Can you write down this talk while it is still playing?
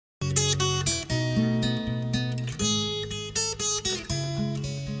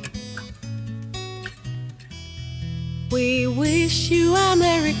We wish you a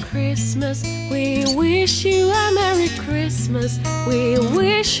Merry Christmas. We wish you a Merry Christmas. We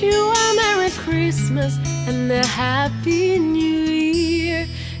wish you a Merry Christmas and a Happy New Year.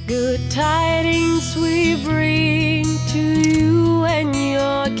 Good tidings we bring to you and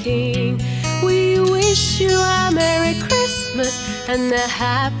your King. We wish you a Merry Christmas and a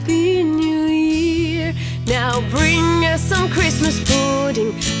Happy New Year. Now bring us some Christmas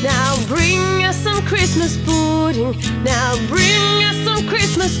pudding. Now bring us some Christmas pudding. Now bring us some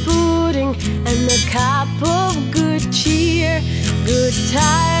Christmas pudding and a cup of good cheer. Good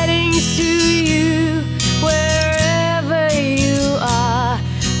tidings to you wherever you are.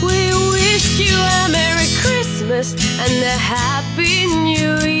 We wish you a Merry Christmas and a Happy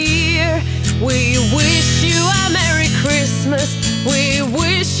New Year. We wish you a Merry Christmas. We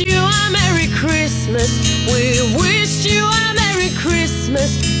wish you a Merry Christmas. We wish you a Merry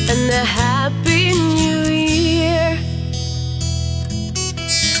Christmas and a Happy New Year.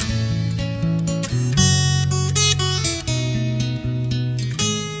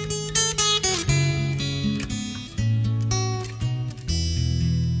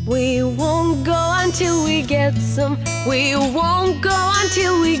 We won't go until we get some. We won't go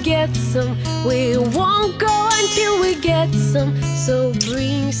until we get some. We won't go until we get some. So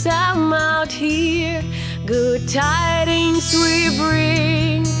bring some out here. Good tidings we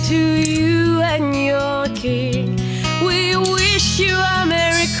bring to you and your King. We wish you a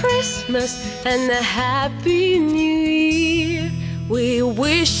Merry Christmas and a Happy New Year. We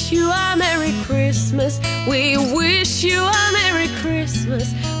wish you a Merry Christmas. We wish you a Merry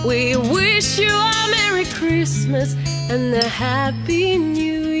Christmas. We wish you a Merry Christmas and a Happy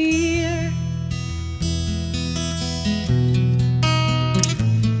New Year.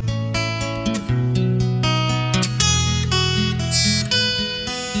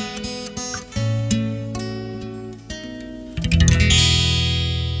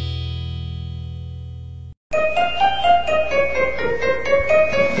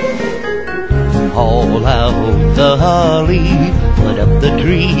 Haul out the holly, put up the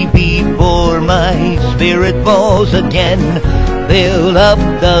tree before my spirit falls again. Fill up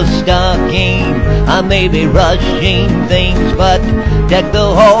the stocking, I may be rushing things, but deck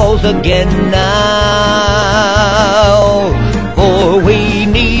the halls again now. For we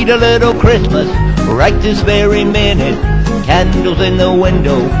need a little Christmas right this very minute. Candles in the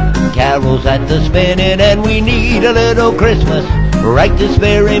window, carols at the spinning, and we need a little Christmas right this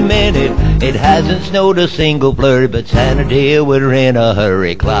very minute. It hasn't snowed a single flurry, but Santa dear, we're in a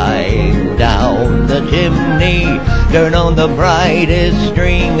hurry. Climb down the chimney, turn on the brightest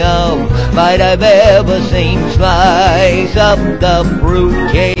string of light I've ever seen. Slice up the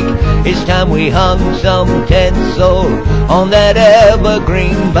fruitcake, it's time we hung some tinsel on that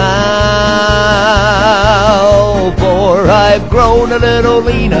evergreen bough. For I've grown a little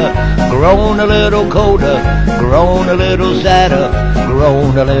leaner, grown a little colder, grown a little sadder,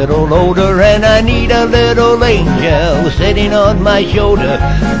 grown a little older, and I need a little angel sitting on my shoulder.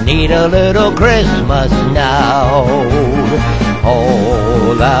 Need a little Christmas now.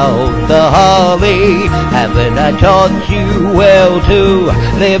 Haul out the holly, haven't I taught you well to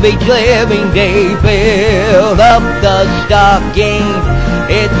live each living day? Fill up the stocking,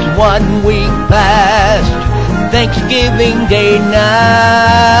 it's 1 week past Thanksgiving Day now.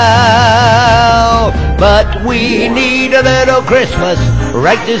 But we need a little Christmas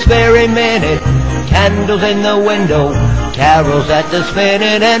right this very minute. Candles in the window, carols at the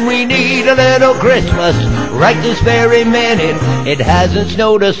spinning, and we need a little Christmas right this very minute. It hasn't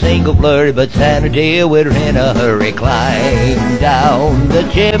snowed a single flurry, but Santa dear, we're in a hurry. Climb down the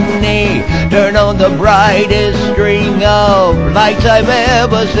chimney, turn on the brightest string of lights I've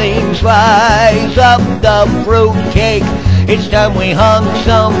ever seen. Slice up the fruitcake, it's time we hung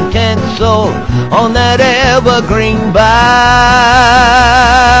some tinsel on that evergreen bough.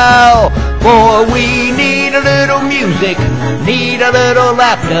 For we need a little music, need a little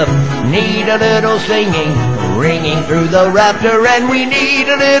laughter, need a little singing, ringing through the rafter, and we need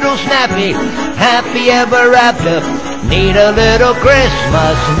a little snappy, happy ever after. Need a little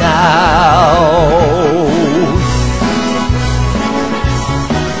Christmas now.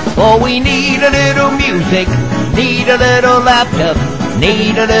 For we need a little music, need a little laughter,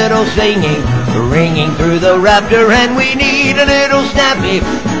 need a little singing, ringing through the rafter, and we need a little snappy,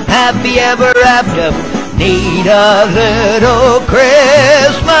 happy ever after. Need a little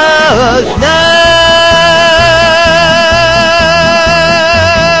Christmas now.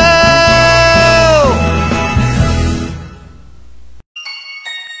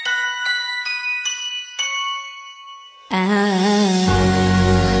 I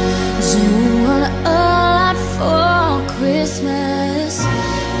don't want a lot for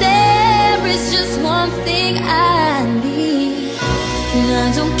And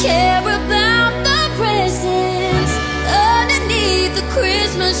I don't care about the presents underneath the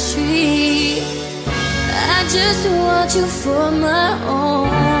Christmas tree. I just want you for my own,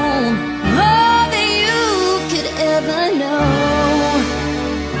 more than you could ever know.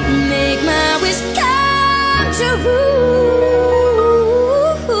 Make my wish come true.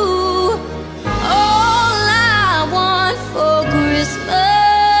 All I want for Christmas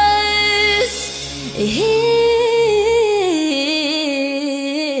is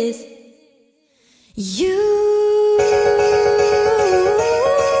you.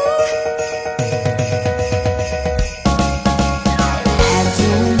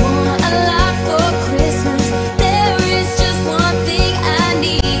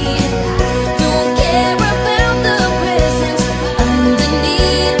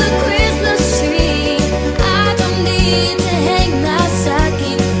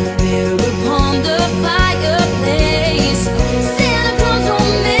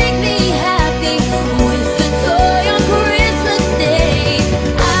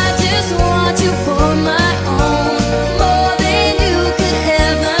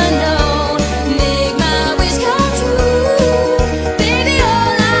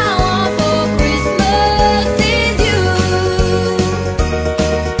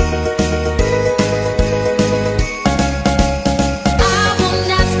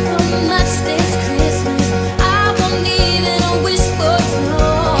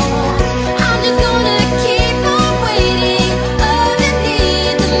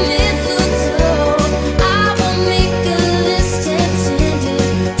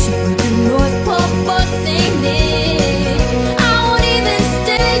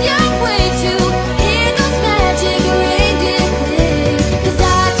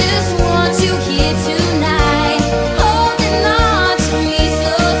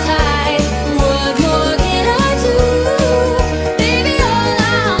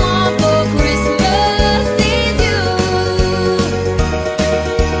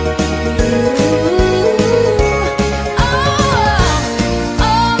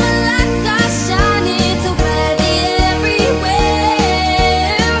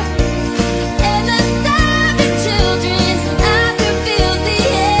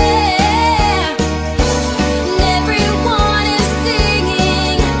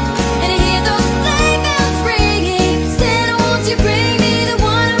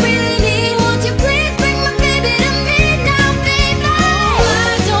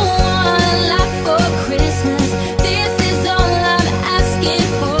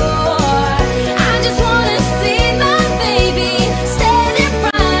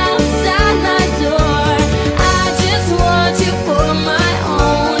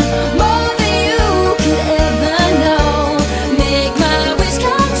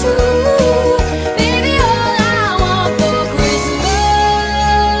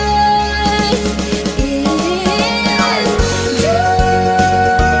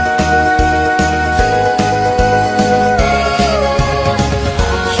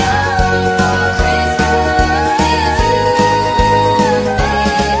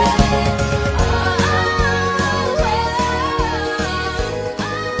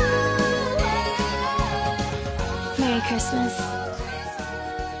 Merry Christmas.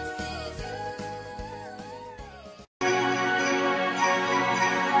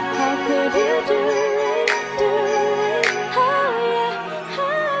 How could you do it, oh yeah,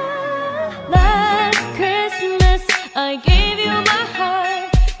 Last Christmas I gave you my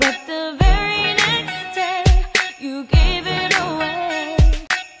heart, but the very next day you gave it away.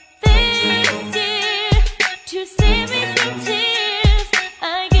 This year, to save me from tears,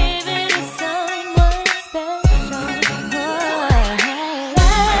 I gave it to someone special.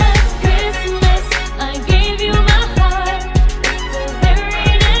 Last Christmas I gave you my heart, but the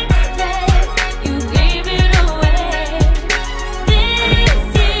very next day you gave it away. This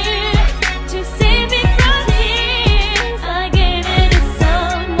year, to save me from tears, I gave it to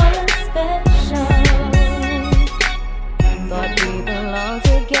someone special. Thought we belonged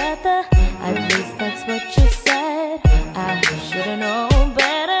together, at least that's what you said. I should've known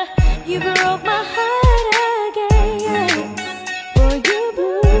better. You broke my heart again. Boy, you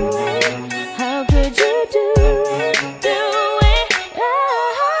blew it. How could you do it? Do it. Oh,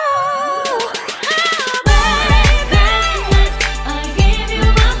 baby, I gave you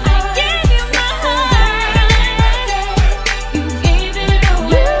my heart. You gave it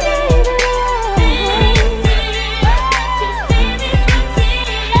away. This year, to save me from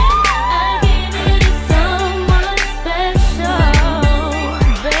tears, I gave it to someone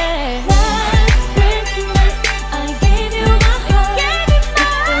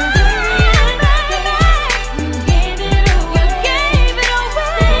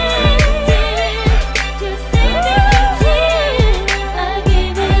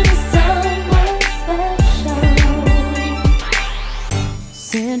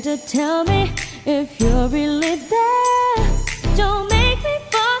tell me if you're really there. Don't make me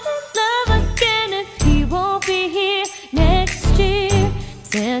fall in love again if he won't be here next year.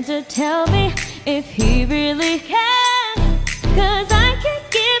 Santa, tell me if he really cares, 'cause I can't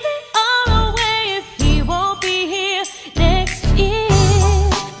give it all away if he won't be here next year.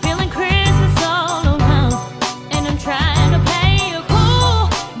 Feeling Christmas all around, and I'm trying to play it cool,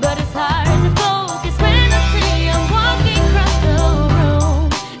 but it's hard to focus when I see you walking across the room.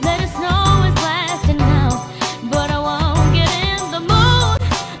 Let us know it's blasting now, but I won't get in the mood.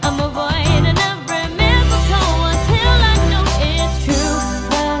 I'm avoiding every mistletoe until I know it's true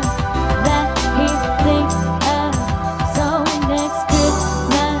love that he thinks of. So next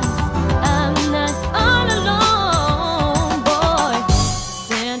Christmas I'm not all alone, boy.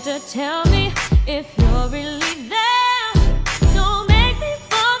 Santa, tell me if you're really there. Don't make me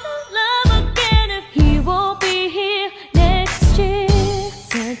fall in love again if he won't be here next year.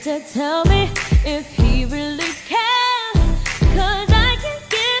 Santa, tell me if he really cares, 'cause I can't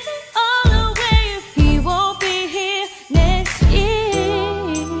give it all away if he won't be here next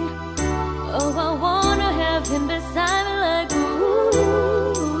year. Oh, I wanna have him beside me like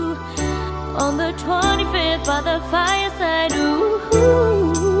ooh, on the 25th by the fireside, ooh.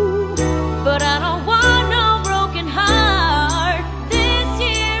 But I don't want no broken heart. This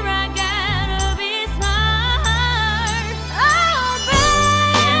year I gotta be smart. Oh, baby,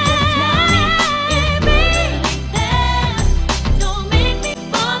 don't make me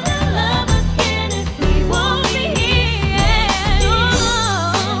fall in love again if he won't be here.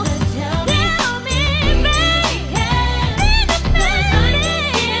 Oh, tell me, baby,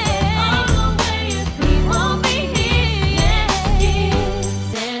 all the way if he won't be here.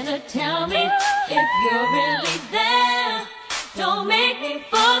 Santa, tell me if you're really there. Don't make me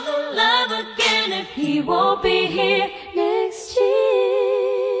fall in love again if he won't be here next year.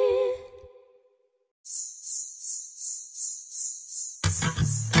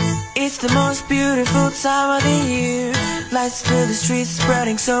 It's the most beautiful time of the year. Lights fill the streets,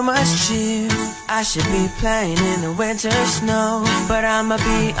 spreading so much cheer. I should be playing in the winter snow, but I'ma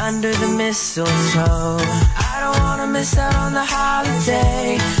be under the mistletoe. I don't wanna miss out on the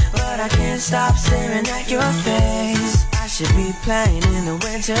holiday, but I can't stop staring at your face. I should be playing in the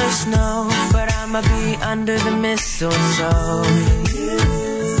winter snow, but I'ma be under the mistletoe.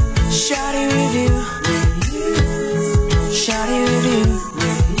 Shawty with you, shawty with you,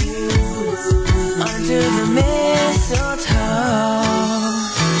 under the mistletoe.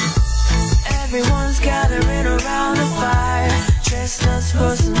 Everyone's gathering around the fire, chestnuts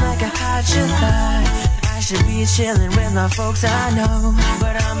roasting like a hot July. I should be chilling with my folks I know,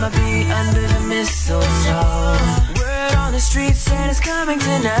 but I'ma be under the mistletoe. Word on the street said it's coming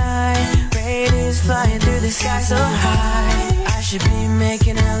tonight. Reindeers flying through the sky so high. I should be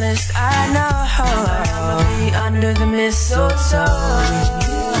making a list, I know, but I'ma be under the mistletoe.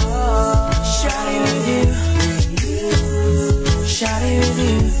 Shawty with you, shawty with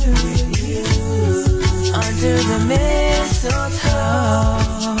you, under the mistletoe.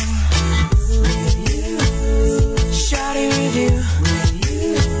 Shawty with you,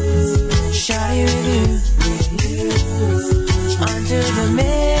 shawty with you, under the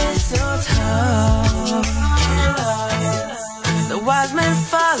mistletoe. The wise men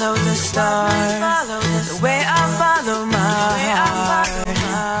follow the star, the way I follow my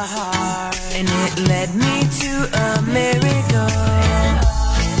heart, and it led me to America.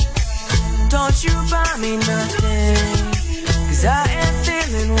 Don't you buy me nothing, 'cause I am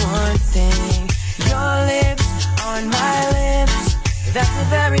feeling one thing. Your lips on my lips, that's a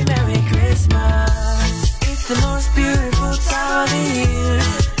very Merry Christmas. It's the most beautiful time of the year.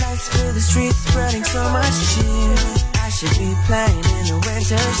 Lights fill the streets, spreading so much cheer. I should be playing in the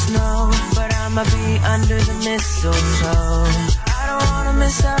winter snow, but I'ma be under the mistletoe. I don't wanna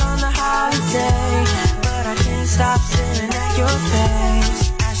miss out on the holiday, but I can't stop staring at your face.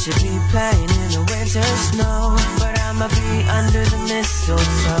 I should be playing in the winter snow, but I'ma be under the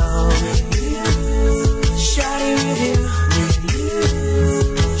mistletoe. Shawty with you,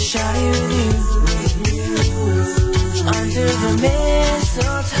 shawty with you, under the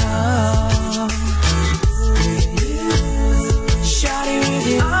mistletoe. Shawty with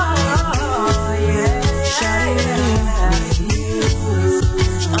you, shawty with you,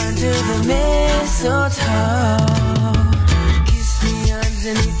 under the mistletoe. Kiss me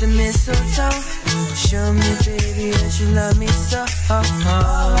underneath the mistletoe. Show me, baby, that you love me so.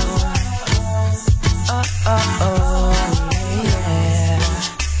 Yeah.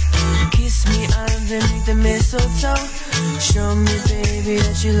 Kiss me underneath the mistletoe. Show me, baby,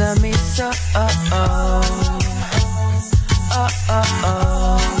 that you love me so.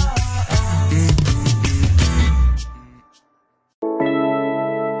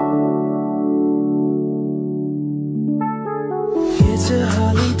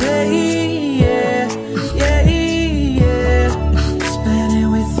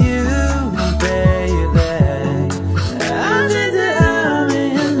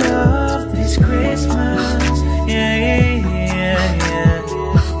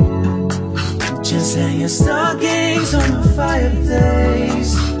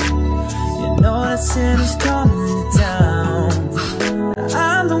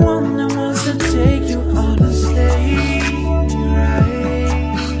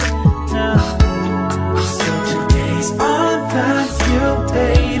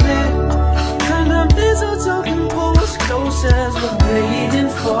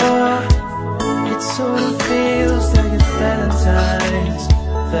 for. It sort of feels like it's Valentine's,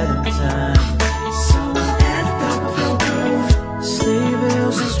 Valentine's. So and the top of your groove, sleigh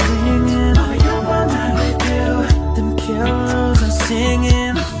bells is ringing. I'll be up all night with you. Them carols are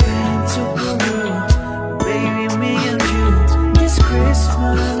singing, flying to Peru. Baby, me and you, it's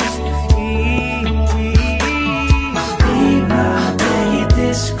Christmas Eve. Be my day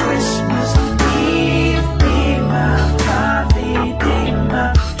this Christmas Eve. Be my holiday, my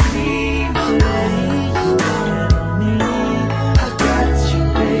dream. I got you,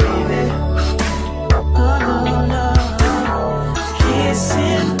 baby. Oh no, no.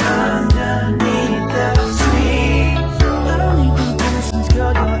 Kissing underneath the tree. I don't need no blessings,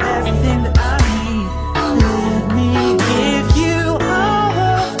 girl, you're everything that I need. Let me give you all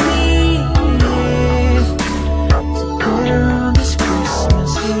of me. Together on this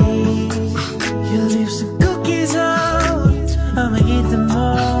Christmas Eve. You leave some cookies out, I'ma eat them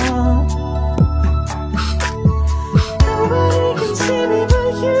all. Nobody can see me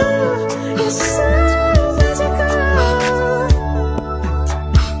but you. You're so magical.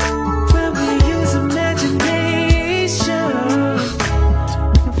 When we use imagination,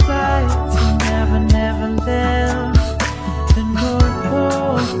 we can fly to Never, Never Land. The North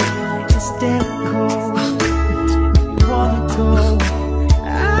Pole is dead cold. You wanna go? I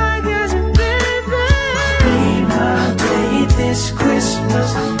got you, baby. Be my day this Christmas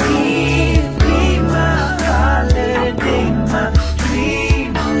Eve. Be my holiday, my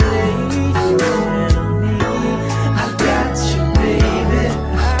dream. Lay you and me. I got you, baby.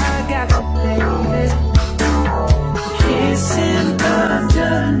 I got you, baby. Kissing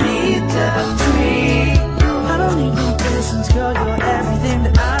underneath the tree. I don't need no presents, girl, you're everything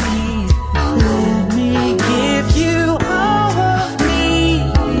that I need. Let me give you all of me.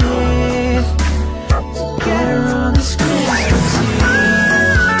 Together on this Christmas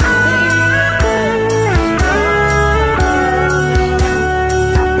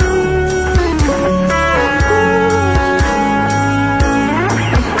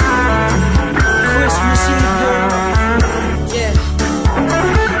Christmas Eve, girl. Yeah.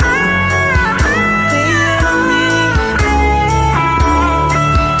 Lean on me.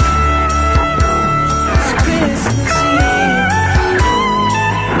 It's Christmas Eve.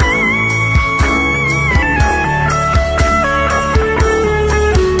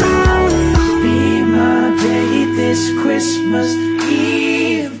 Be my day this Christmas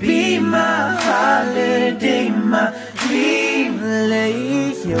Eve. Be my holiday, my dream.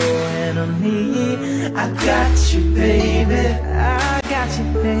 Lay your hand on me. I got you, baby. I got you,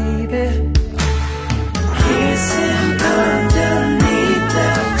 baby. Kissing underneath the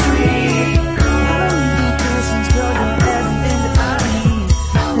tree. I don't need no presents, girl, you're everything that I need.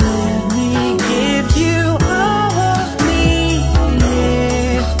 Let me give you all of me.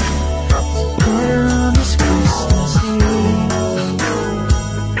 Together on this Christmas Eve.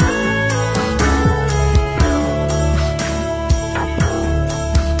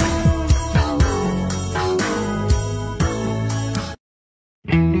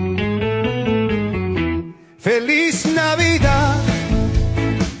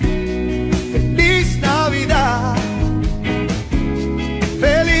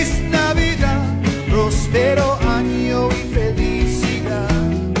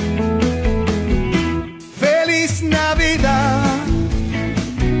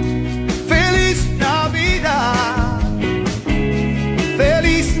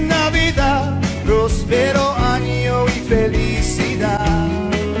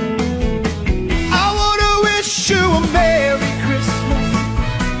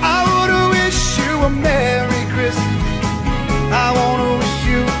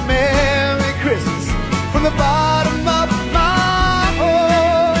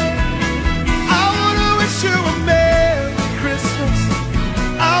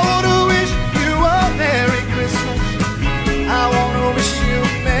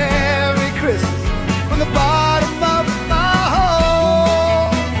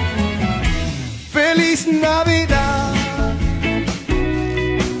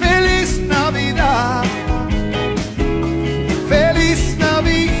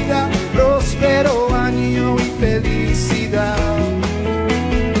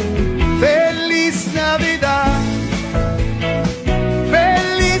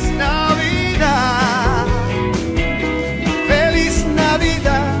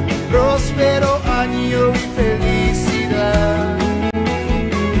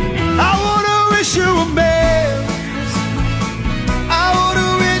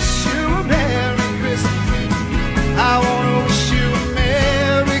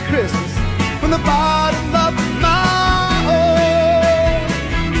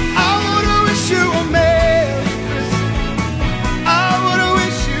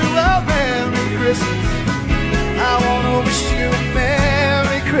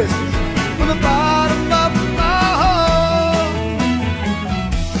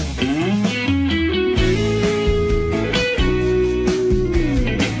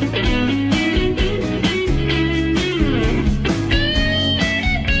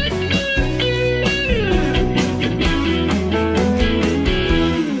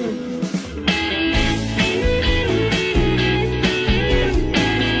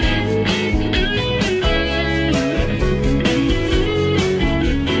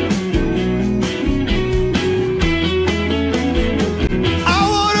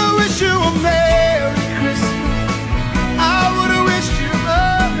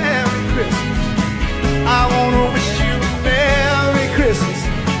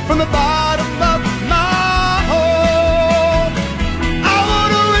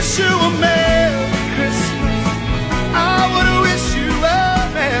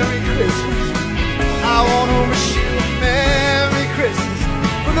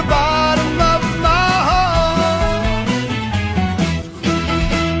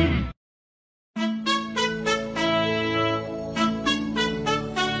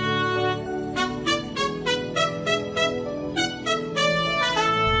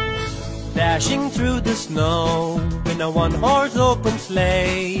 Dashing through the snow in a one-horse open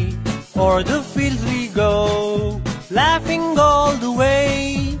sleigh. O'er the fields we go, laughing all the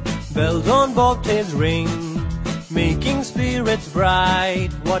way. Bells on bobtails ring, making spirits bright.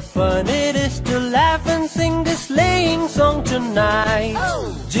 What fun it is to laugh and sing this sleighing song tonight.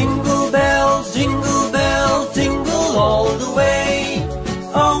 Jingle bells, jingle all the way.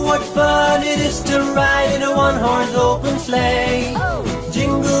 Oh, what fun it is to ride in a one-horse open sleigh.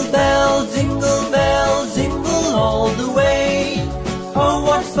 Jingle bells, jingle all the way. Oh,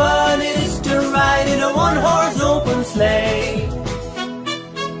 what fun it is to ride in a one-horse open sleigh.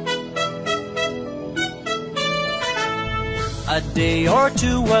 A day or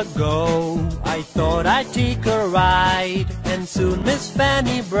two ago, I thought I'd take a ride, and soon Miss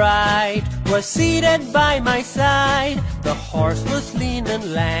Fanny Bright was seated by my side. The horse was lean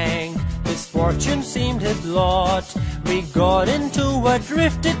and lank, misfortune seemed his lot. We got into a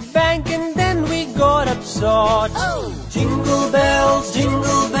drifted bank and then we got upsot. Jingle bells,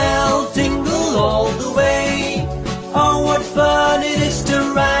 jingle all the way. Oh, what fun it is to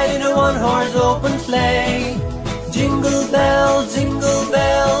ride in a one-horse open sleigh. Jingle bells,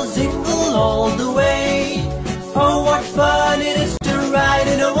 jingle all the way. Oh, what fun it is to ride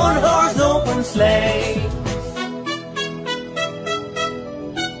in a one-horse open sleigh.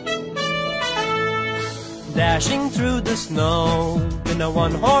 Dashing through the snow in a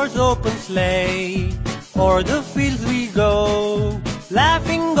one-horse open sleigh. O'er the fields we go,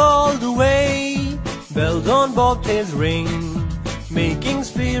 laughing all the way. Bells on bobtails ring, making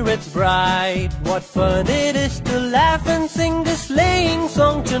spirits bright. What fun it is to laugh and sing this sleighing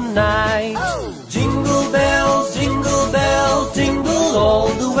song tonight. Jingle bells, jingle all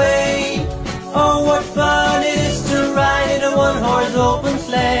the way. Oh, what fun it is to ride in a one-horse open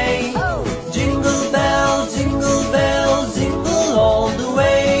sleigh. Jingle bells, jingle all the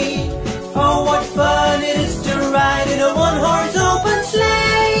way. Oh, what fun it is to ride in a one-horse open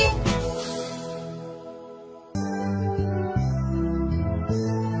sleigh.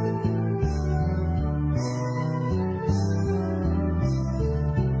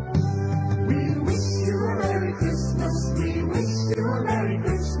 We wish you a Merry Christmas. We wish you a Merry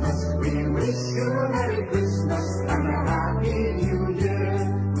Christmas. We wish you a Merry Christmas and a Happy New Year.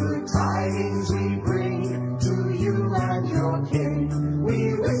 Good tidings we bring to you and your king. We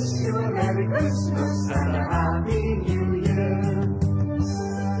wish you a Merry Christmas and a Happy New Year.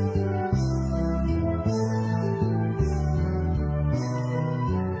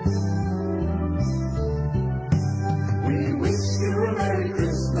 We wish you a Merry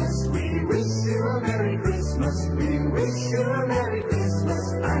Christmas. We wish you a Merry Christmas. We wish you a Merry Christmas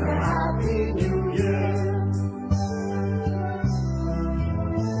and a Happy New Year.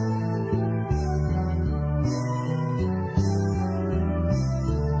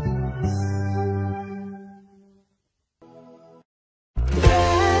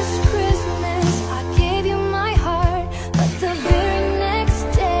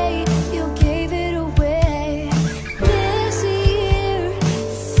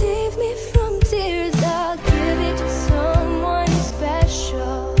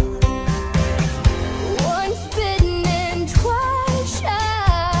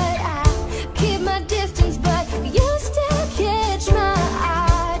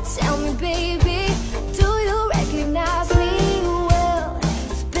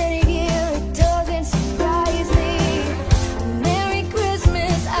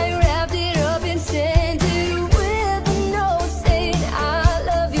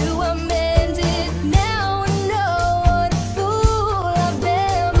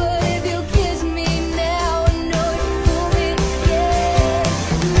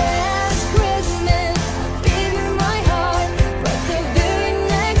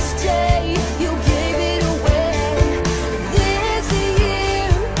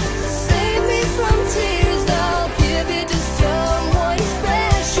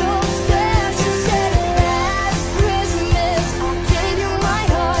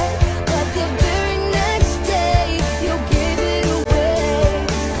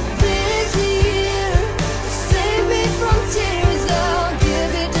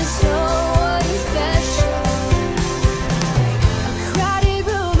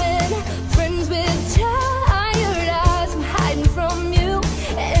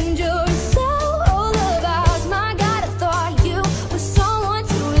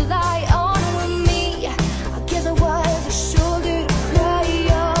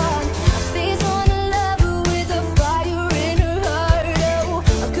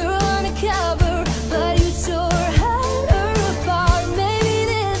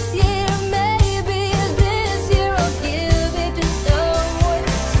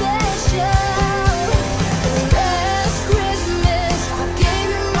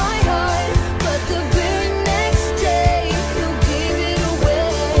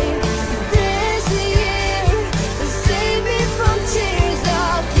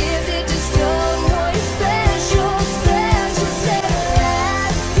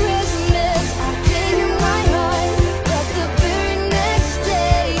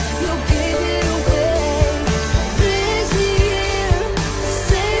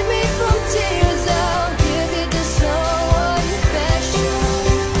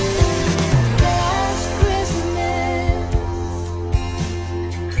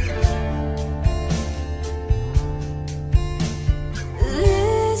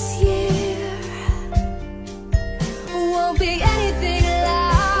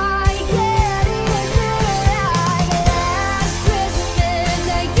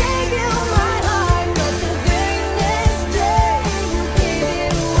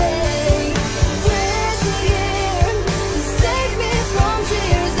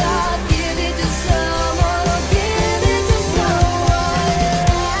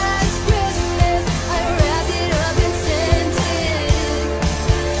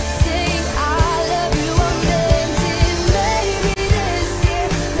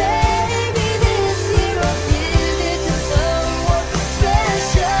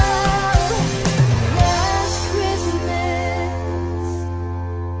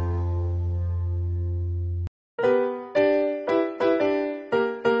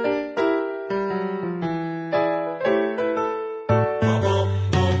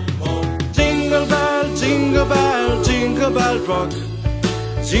 rock,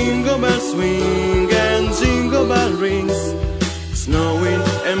 jingle bells swing and jingle bell rings. Snowing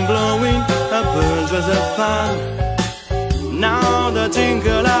and blowing, a bird was a fun. Now the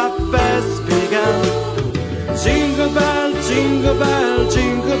jingle up has begun. Jingle bell, jingle bell,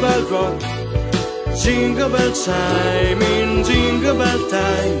 jingle bell rock, jingle bell chime in jingle bell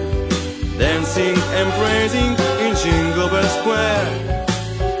time. Dancing and praising in Jingle Bell Square.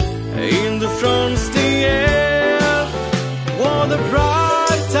 In the frosty air, what a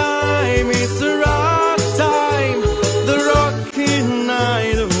bright time! It's the rock time, the rocking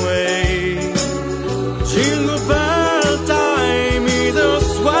night away. Jingle bell time is a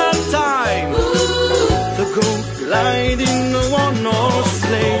swell time to go gliding on our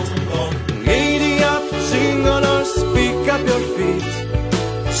slate. Giddy up, jinglers, pick up your feet.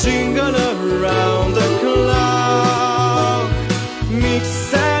 Jingle around the clock,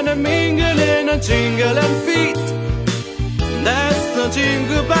 mix and a mingle in a jingle and feet. That's the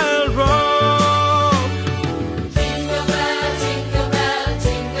Jingle Bell Rock. Jingle bell, jingle bell,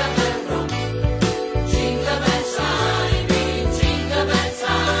 jingle bell rock. Jingle bell chime in jingle bell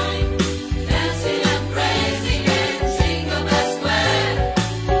time. Dancing and praising in Jingle Bell Square.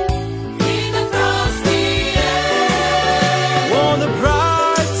 In the frosty air. What a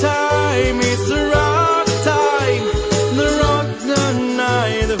bright time, it's the rock time, the rock the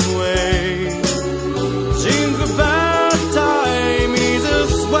night away. Jingle bell time is a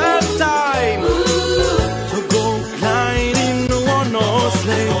swell time to go gliding on our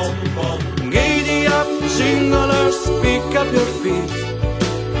slate. Giddy up, jinglers, pick up your feet.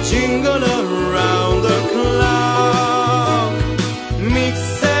 Jingle around the clock, mix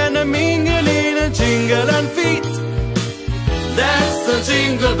and a mingle in a jingle and feet. That's the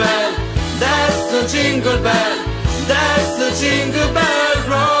jingle bell, that's the jingle bell, that's the Jingle Bell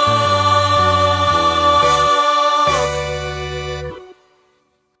Rock.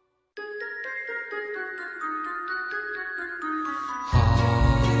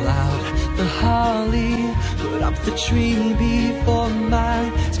 Haul out the holly, put up the tree before my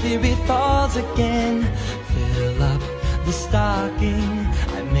spirit falls again. Fill up the stocking,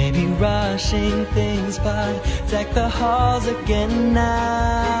 I may be rushing things, but deck the halls again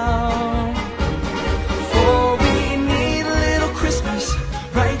now. For we need a little Christmas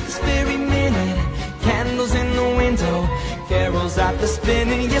right this very minute. Candles in the window, carols at the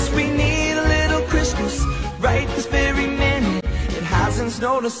spinning. Yes, we need a little Christmas right this very minute. It hasn't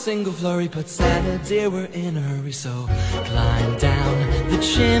snowed a single flurry, but Santa dear, we're in a hurry. So climb down the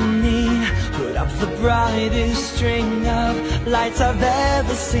chimney, put up the brightest string of lights I've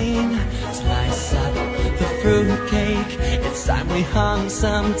ever seen. Slice up the fruitcake, it's time we hung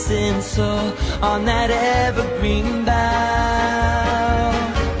some tinsel on that evergreen bough.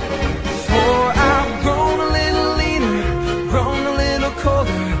 For I've grown a little leaner, grown a little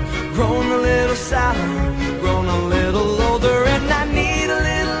colder, grown a little sadder, grown a little older, and I need a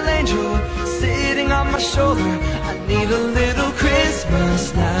little angel sitting on my shoulder. I need a little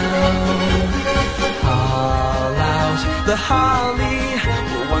Christmas now. Haul out the holly,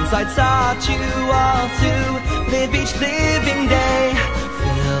 the ones I taught you all to live each living day.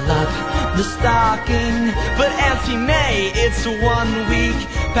 Fill up the stocking, but Auntie May, it's 1 week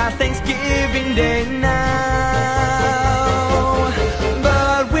past Thanksgiving Day now.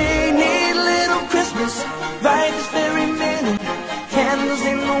 But we need a little Christmas right this very minute. Candles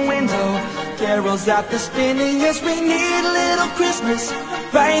in the window, carols at the spinning. Yes, we need a little Christmas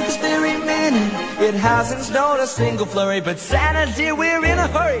right this very minute. It hasn't snowed a single flurry, but Santa dear, we're in a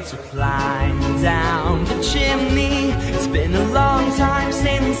hurry. So climb down the chimney, it's been a long time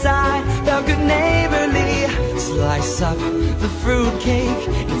since I felt good neighborly. Slice up the fruitcake,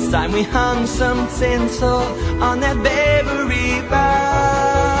 it's time we hung some tinsel on that bakery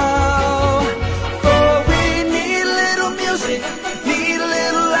bough. For we need a little music, need a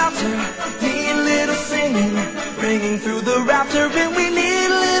little laughter, need a little singing, ringing through the rafter. And we need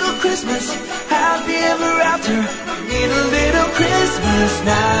a little Christmas, happy ever after. We need a little Christmas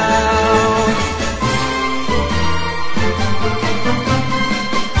now.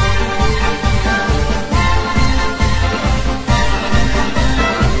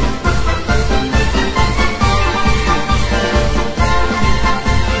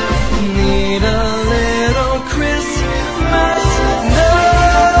 Need a little Christmas now.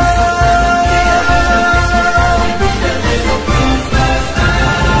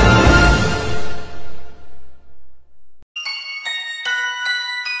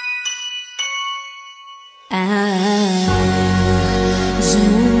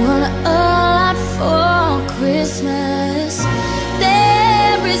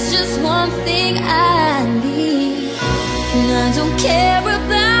 don't care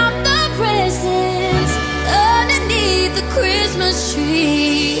about the presents underneath the Christmas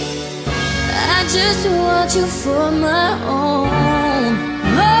tree. I just want you for my own,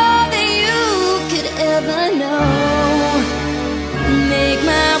 more than you could ever know. Make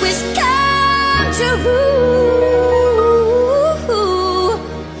my wish come true.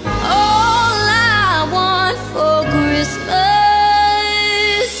 All I want for Christmas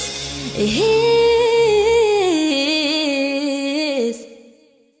is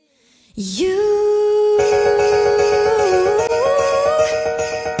you.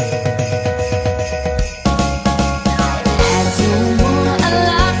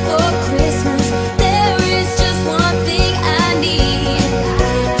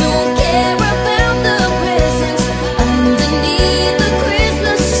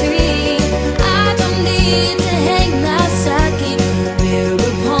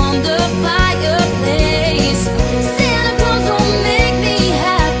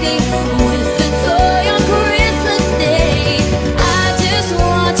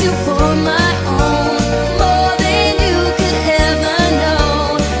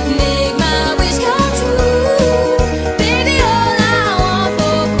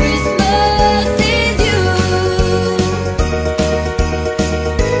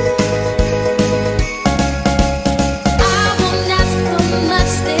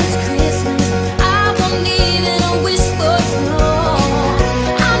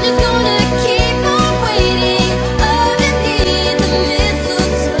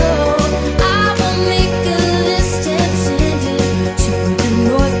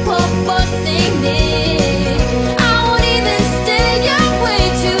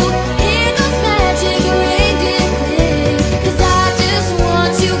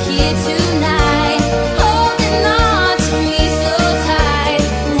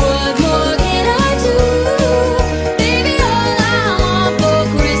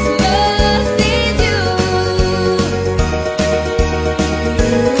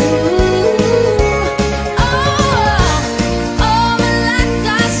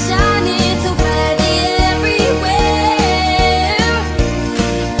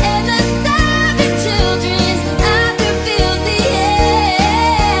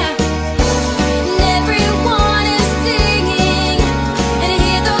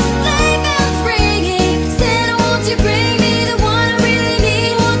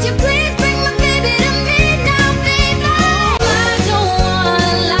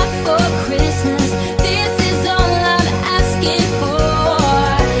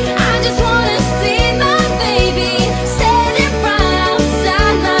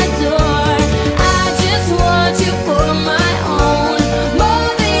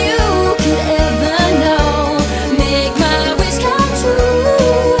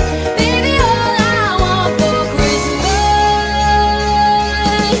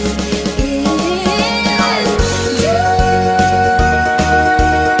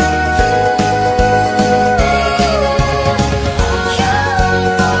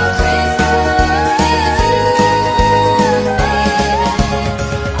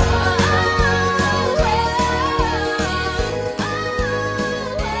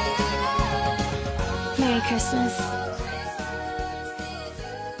 Christmas.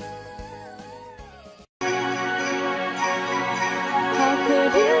 How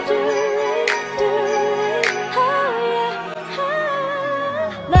could you do it, oh yeah,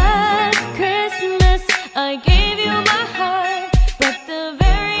 Last Christmas I gave you my heart, but the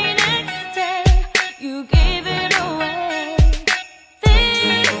very next day you gave it away.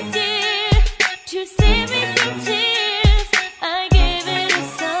 This year, to save me from tears, I gave it to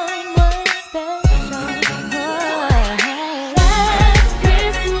someone special. Last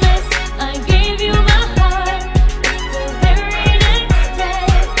Christmas I gave you my heart, but the very next day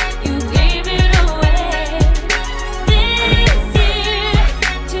you gave it away. This year,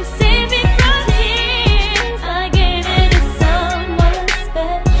 to save me from tears, I gave it to someone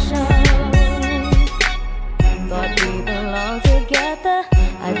special. Thought we belonged together,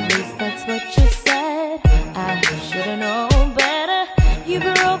 at least that's what you said. I should've known better. You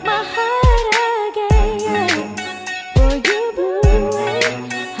broke my heart again. Boy, you blew it.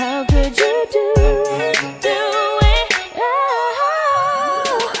 How could you do it? Do it? Oh,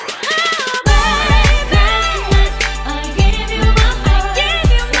 baby, I gave you my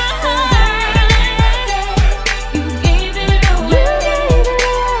heart. You gave it away.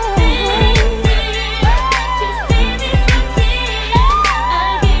 This year, to save me from tears,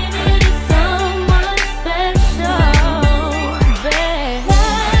 I gave it to someone special.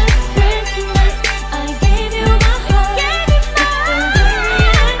 Last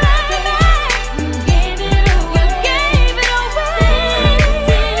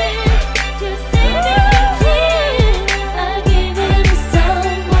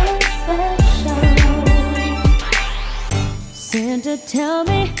tell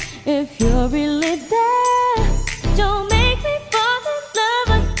me if you're really there. Don't make me fall in love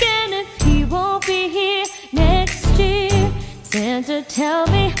again if he won't be here next year. Santa, tell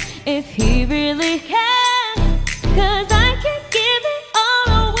me if he really cares, 'cause I can't give it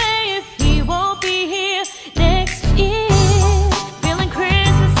all away if he won't be here next year. Feeling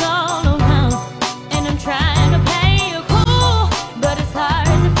Christmas all around, and I'm trying to play it cool, but it's hard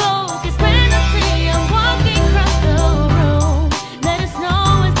to focus when I see him walking across the room. Let us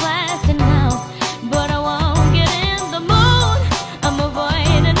know it's lasting now, but I won't get in the mood. I'm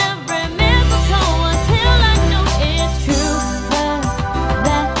avoiding every mistletoe until I know it's true love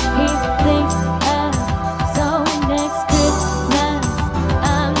that he thinks of. So next Christmas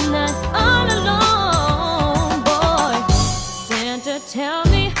I'm not all alone, boy. Santa, tell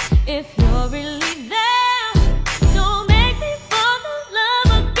me if you're really there. Don't make me fall in love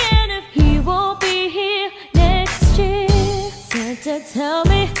again if he won't be here next year. Santa, tell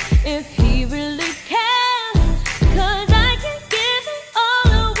me if he really cares, 'cause I can't give it all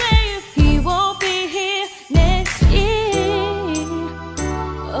away if he won't be here next year.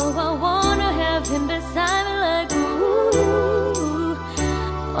 Oh, I wanna have him beside me like ooh,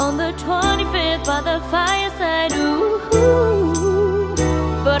 on the 25th by the fireside, ooh.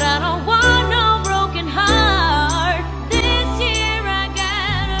 But I don't want no broken heart. This year I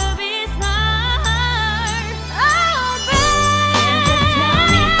gotta be smart. Oh, baby,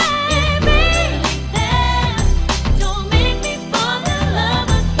 don't make me fall in love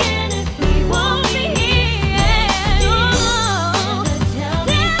again if he won't be here. Oh, tell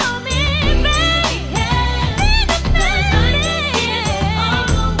me, baby, all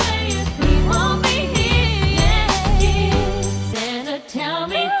away if he won't be here. Santa, tell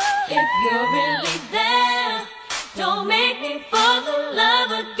me if you're really there. Don't make me fall in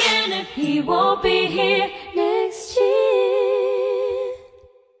love again if he won't be here next year.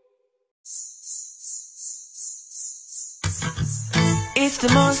 It's the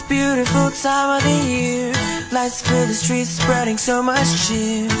most beautiful time of the year. Lights fill the streets, spreading so much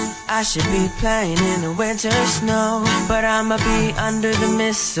cheer. I should be playing in the winter snow, but I'ma be under the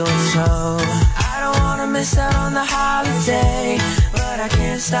mistletoe. I don't wanna miss out on the holiday, but I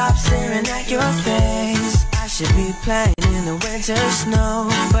can't stop staring at your face. I should be playing in the winter snow,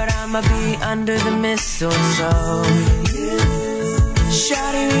 but I'ma be under the mistletoe.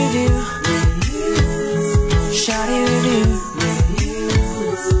 Shawty with you, shawty with you,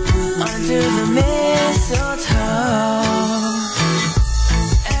 under the mistletoe.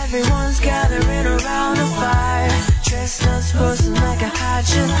 Everyone's gathering around the fire, chestnuts roasting like a hot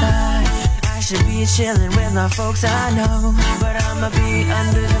July. I should be chilling with my folks I know, but I'ma be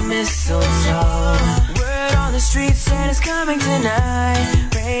under the mistletoe. Word on the street said it's coming tonight.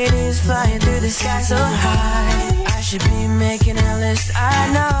 Rain is flying through the sky so high. I should be making a list, I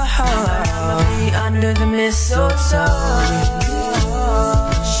know, but I'ma be under the mistletoe.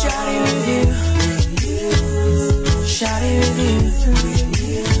 Shawty with you, shawty with you,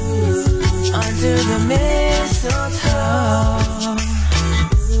 under the mistletoe.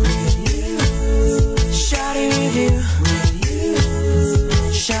 Shawty with you,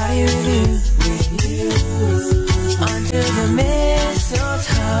 shawty with you, under the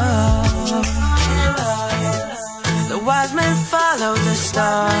mistletoe. The wise men follow the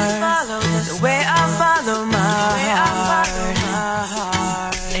star, the way I follow my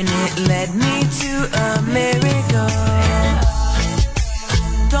heart, and it led me to America.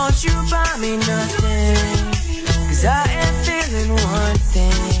 Don't you buy me nothing, 'cause I am feeling one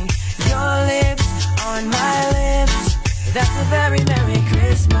thing. Your lips on my lips, that's a very Merry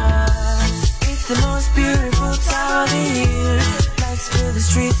Christmas. It's the most beautiful time of the year. Lights fill the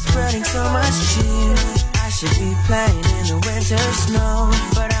streets, spreading so much cheer. I should be playing in the winter snow,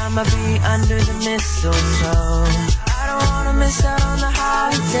 but I'ma be under the mistletoe. I don't wanna miss out on the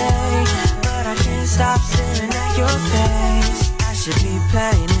holiday, but I can't stop staring at your face. I should be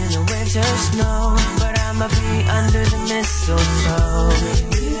playing in the winter snow, but I'ma be under the mistletoe.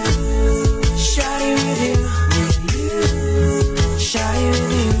 Shawty with you, shawty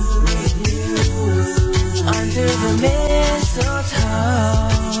with you, under the mistletoe.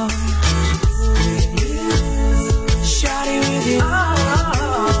 Shawty with you,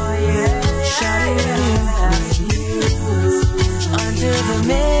 shawty with you, under the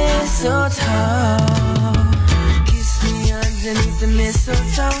mistletoe. Kiss me underneath the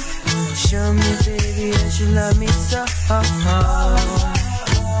mistletoe. Show me, baby, that you love me so.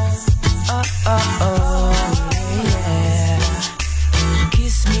 Yeah.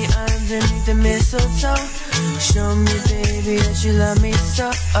 Kiss me underneath the mistletoe. Show me, baby, that you love me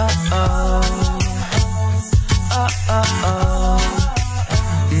so.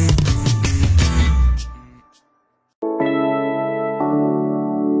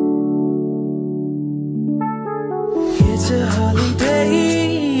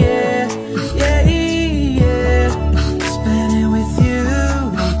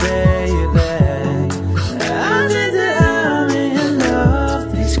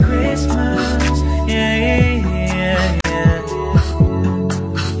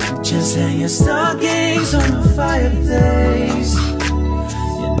 just hanging stockings on the fireplace.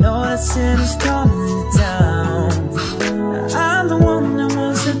 You know that Santa's coming to town. I'm the one that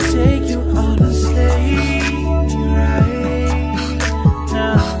wants to take you on a sleigh right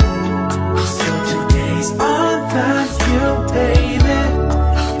now. So today's all about you, baby.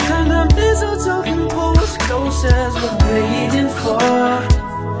 And the mistletoe can pull us close as we're waiting for.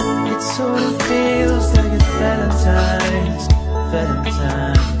 It sort of feels like it's Valentine's.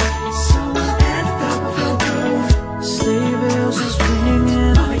 So and top of your roof, sleigh bells is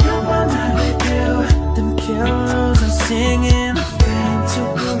ringing. I'll be up all night with you. Them carols are singing. Bring to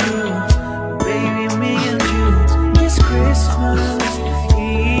Peru, baby, me and you. It's Christmas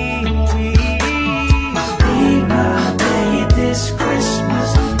Eve. Be my day this Christmas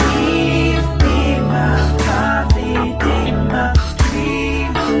Eve. Be my holiday, my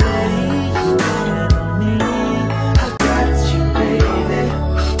dream.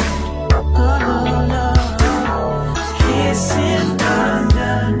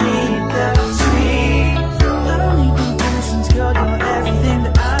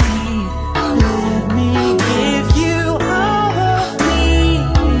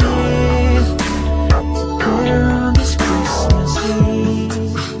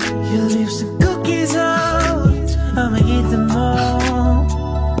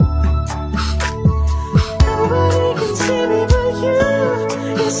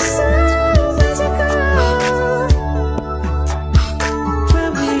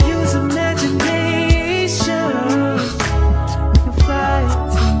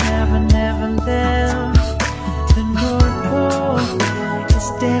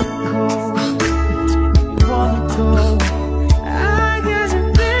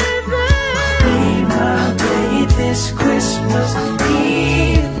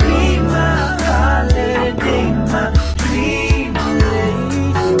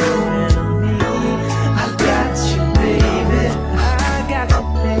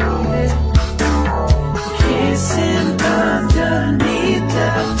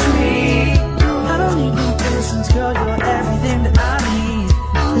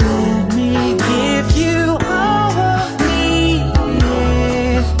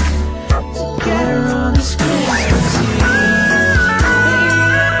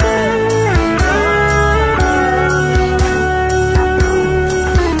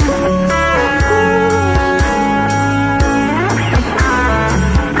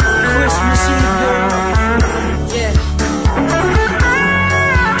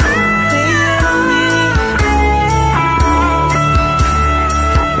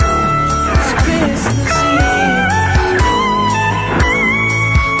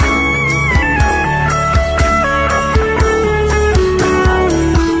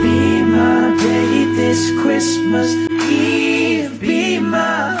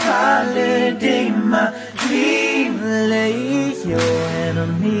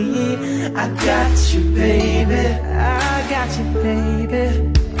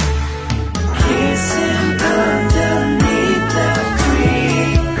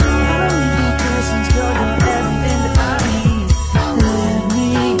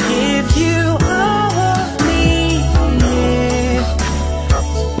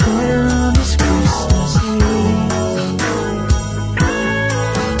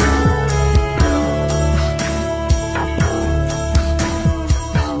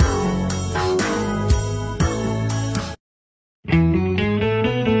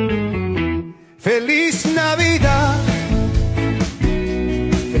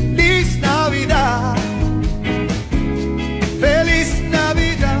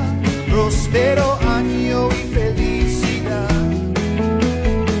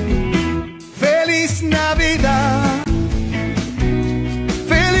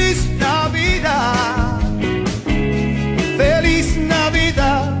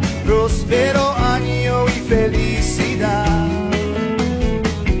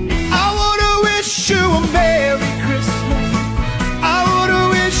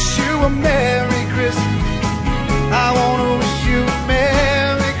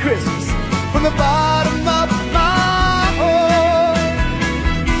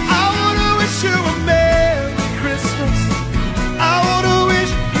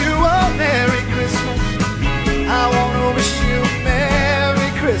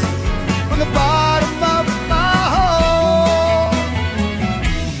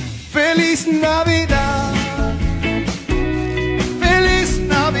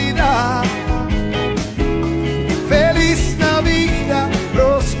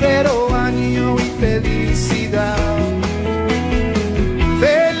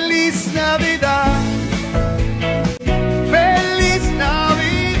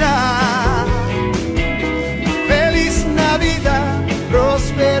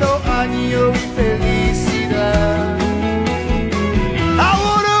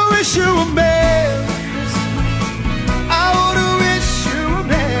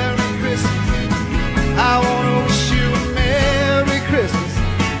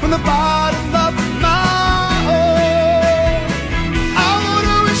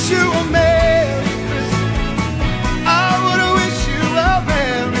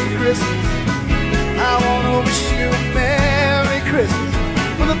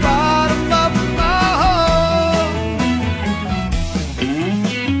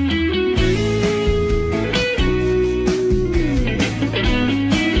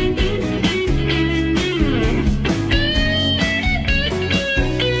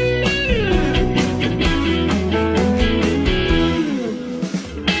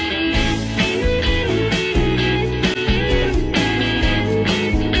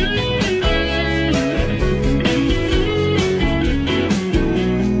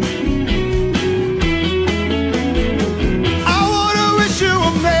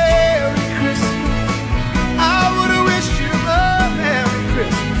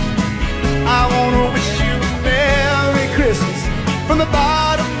 from the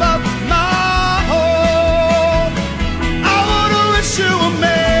bottom of my heart. I wanna wish you a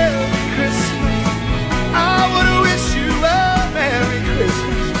Merry Christmas. I wanna wish you a Merry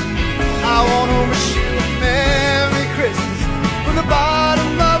Christmas. I wanna wish you a Merry Christmas from the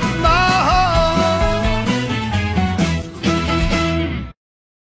bottom of my heart.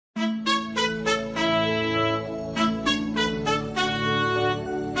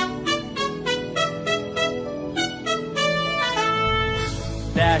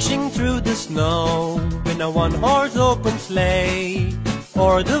 Dashing through the snow in a one-horse open sleigh,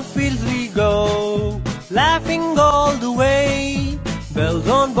 o'er the fields we go, laughing all the way. Bells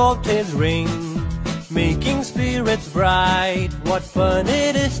on bobtails ring, making spirits bright. What fun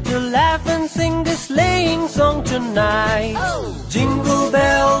it is to laugh and sing this sleighing song tonight. Jingle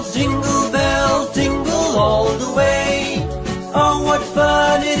bells, jingle all the way. Oh, what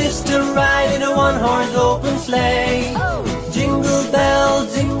fun it is to ride in a one-horse open sleigh. Jingle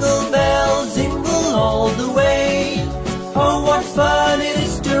bells, jingle all the way. Oh, what fun it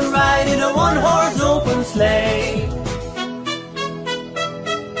is to ride in a one-horse open sleigh.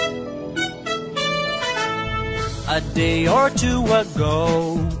 A day or two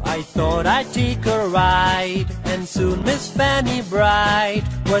ago, I thought I'd take a ride, and soon Miss Fanny Bright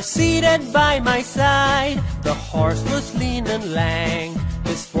was seated by my side. The horse was lean and lank,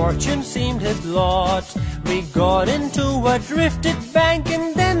 his fortune seemed his lot. We got into a drifted bank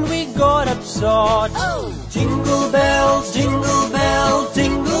and then we got upsot. Jingle bells,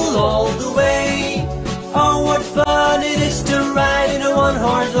 jingle all the way. Oh, what fun it is to ride in a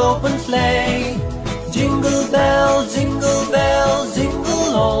one-horse open sleigh. Jingle bells,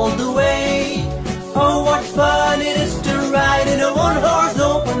 jingle all the way. Oh, what fun it is to ride in a one-horse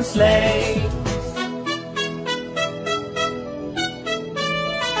open sleigh.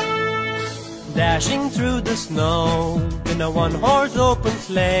 Dashing through the snow in a one-horse open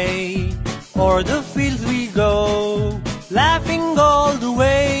sleigh, o'er the fields we go, laughing all the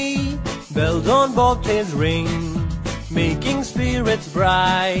way. Bells on bobtails ring, making spirits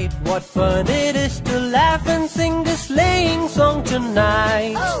bright. What fun it is to laugh and sing this sleighing song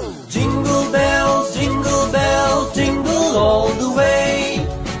tonight. Jingle bells, jingle all the way.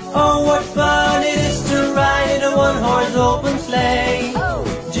 Oh, what fun it is to ride in a one-horse open sleigh.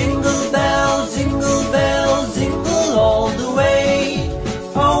 Jingle bells, jingle all the way.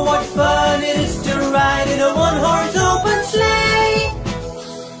 Oh, what fun it is to ride in a one-horse open sleigh.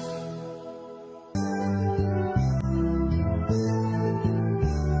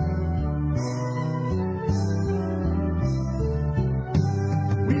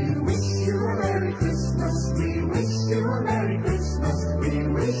 We wish you a Merry Christmas. We wish you a Merry Christmas. We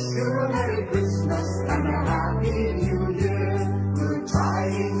wish you a Merry Christmas and a Happy New Year. Good tidings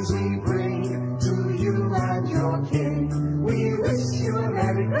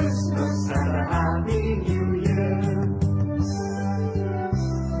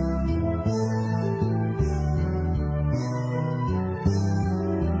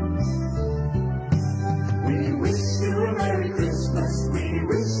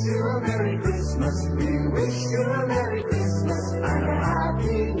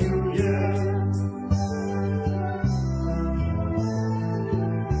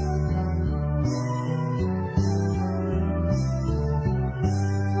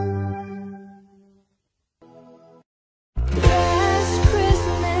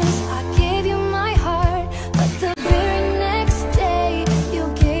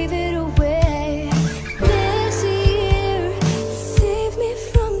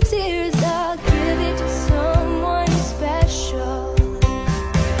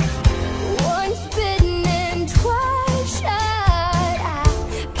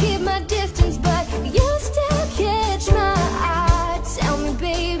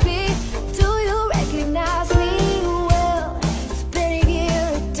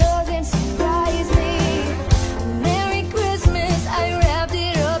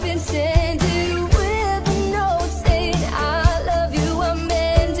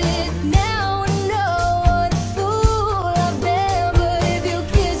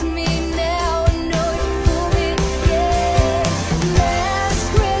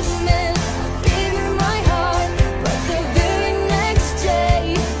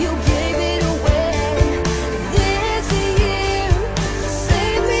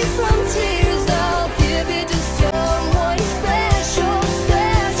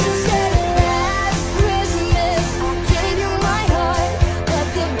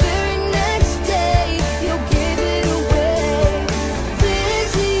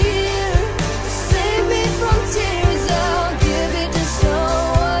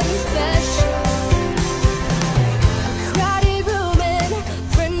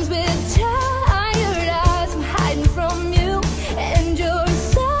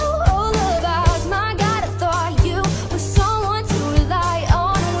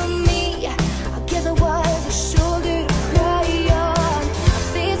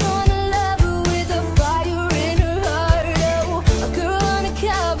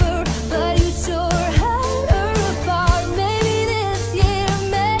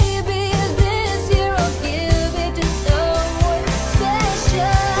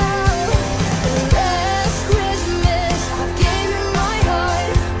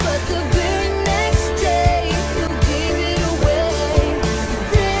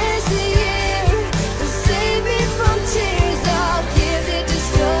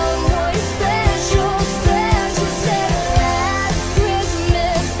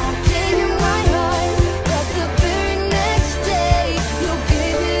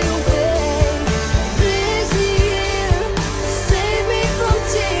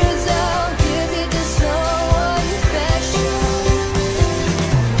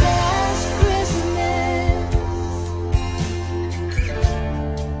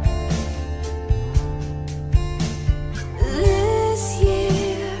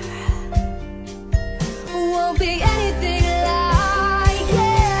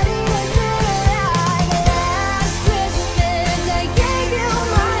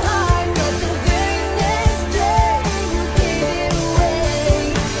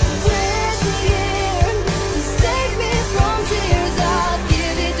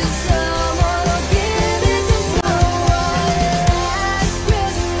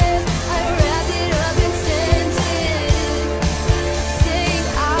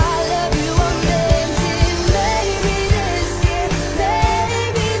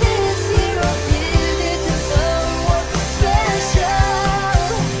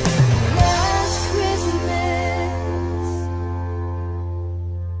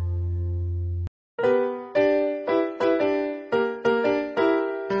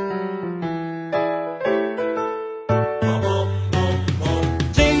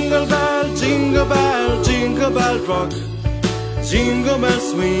jingle bell rock, jingle bell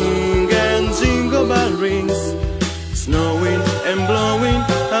swing and jingle bell rings. Snowing and blowing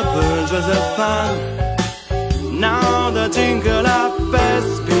a bunch of fun. Now the jingle up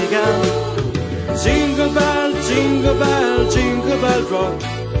has begun. Jingle bell, jingle bell, jingle bell rock,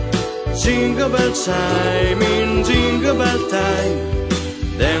 jingle bell chime in jingle bell time.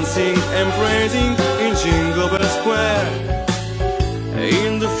 Dancing and praising in Jingle Bell Square.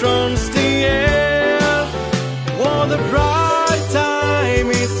 In the front's the air. What a bright time,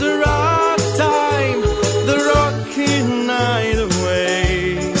 it's the rock time, the rocking night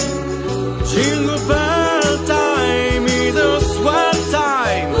away. Jingle bell time is a swell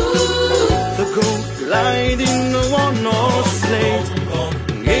time, the go gliding one or slate.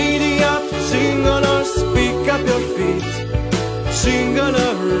 Giddy up, jinglers, pick up your feet, jingle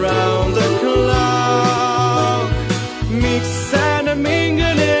around the clock. Mix and a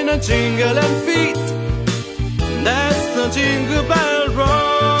mingle in a jingle and feet. That's the Jingle Bell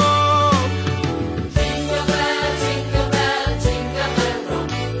Rock. Jingle bell, jingle bell, jingle bell rock.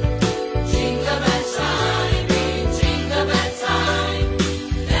 Jingle bell chime in jingle bell time.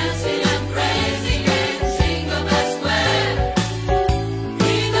 Dancing and praising in Jingle Bell Square.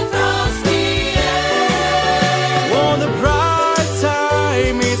 In the frosty air. What a bright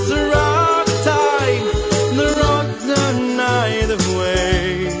time, it's the rock time, the rock the night away.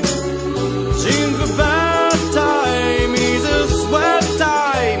 Jingle bell time is a swell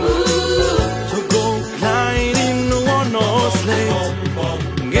time, to go gliding one horse slate.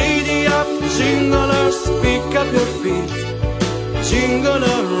 Giddy up, jinglers, pick up your feet, jingle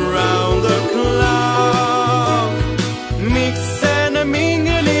around the clock. Mix and a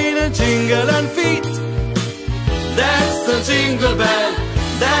mingle in a jingle and feet. That's the jingle bell,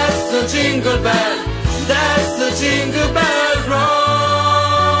 that's the jingle bell, that's the Jingle Bell Rock.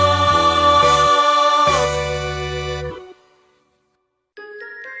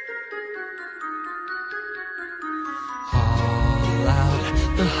 Haul out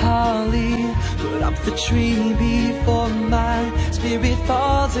the holly, put up the tree before my spirit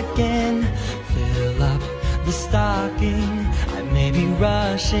falls again. Fill up the stocking, I may be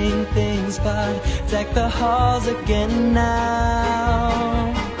rushing things, but deck the halls again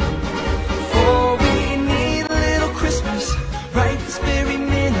now. For we need a little Christmas right this very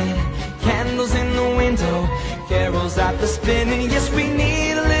minute. Candles in the window, carols at the spinning. Yes, we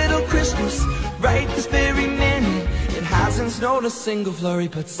need a little Christmas right this very minute. It hasn't snowed a single flurry,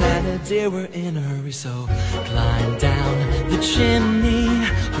 but Santa dear, we're in a hurry. So climb down the chimney,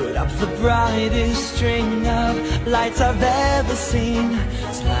 put up the brightest string of lights I've ever seen.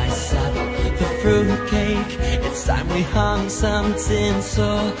 Slice up the fruitcake, it's time we hung some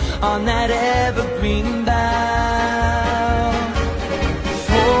tinsel on that evergreen bough.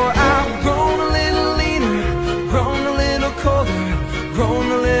 For I've grown a little leaner, grown a little colder,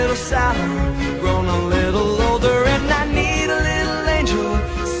 grown a little sadder, grown a little older, and I need a little angel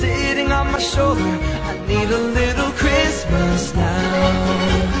sitting on my shoulder. I need a little Christmas now.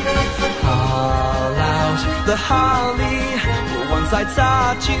 Haul out the holly, the ones I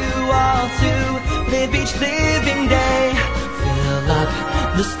taught you all to live each living day. Fill up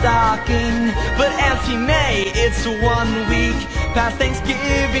the stocking, but Auntie May, it's 1 week past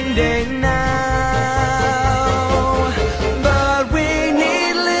Thanksgiving Day now. But we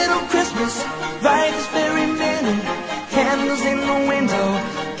need a little Christmas right this very minute. Candles in the window,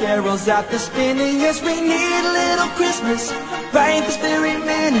 carols at the spinning. Yes, we need a little Christmas right this very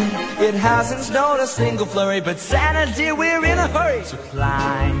minute. It hasn't snowed a single flurry, but Santa dear, we're in a hurry. So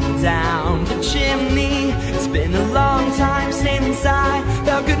climb down the chimney, it's been a long time since I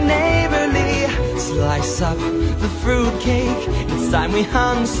felt good neighborly. Slice up the fruitcake, it's time we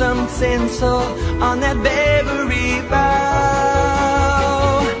hung some tinsel on that bakery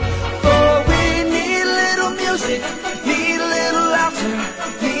bough. For we need a little music, need a little laughter,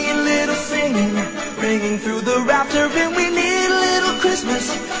 need a little singing, ringing through the rafter. And we need a little Christmas,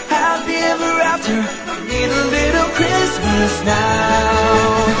 happy ever after. We need a little Christmas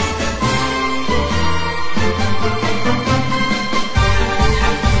now.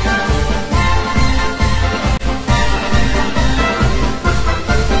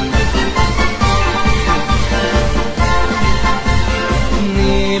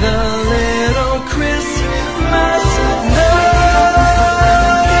 Need a little Christmas now.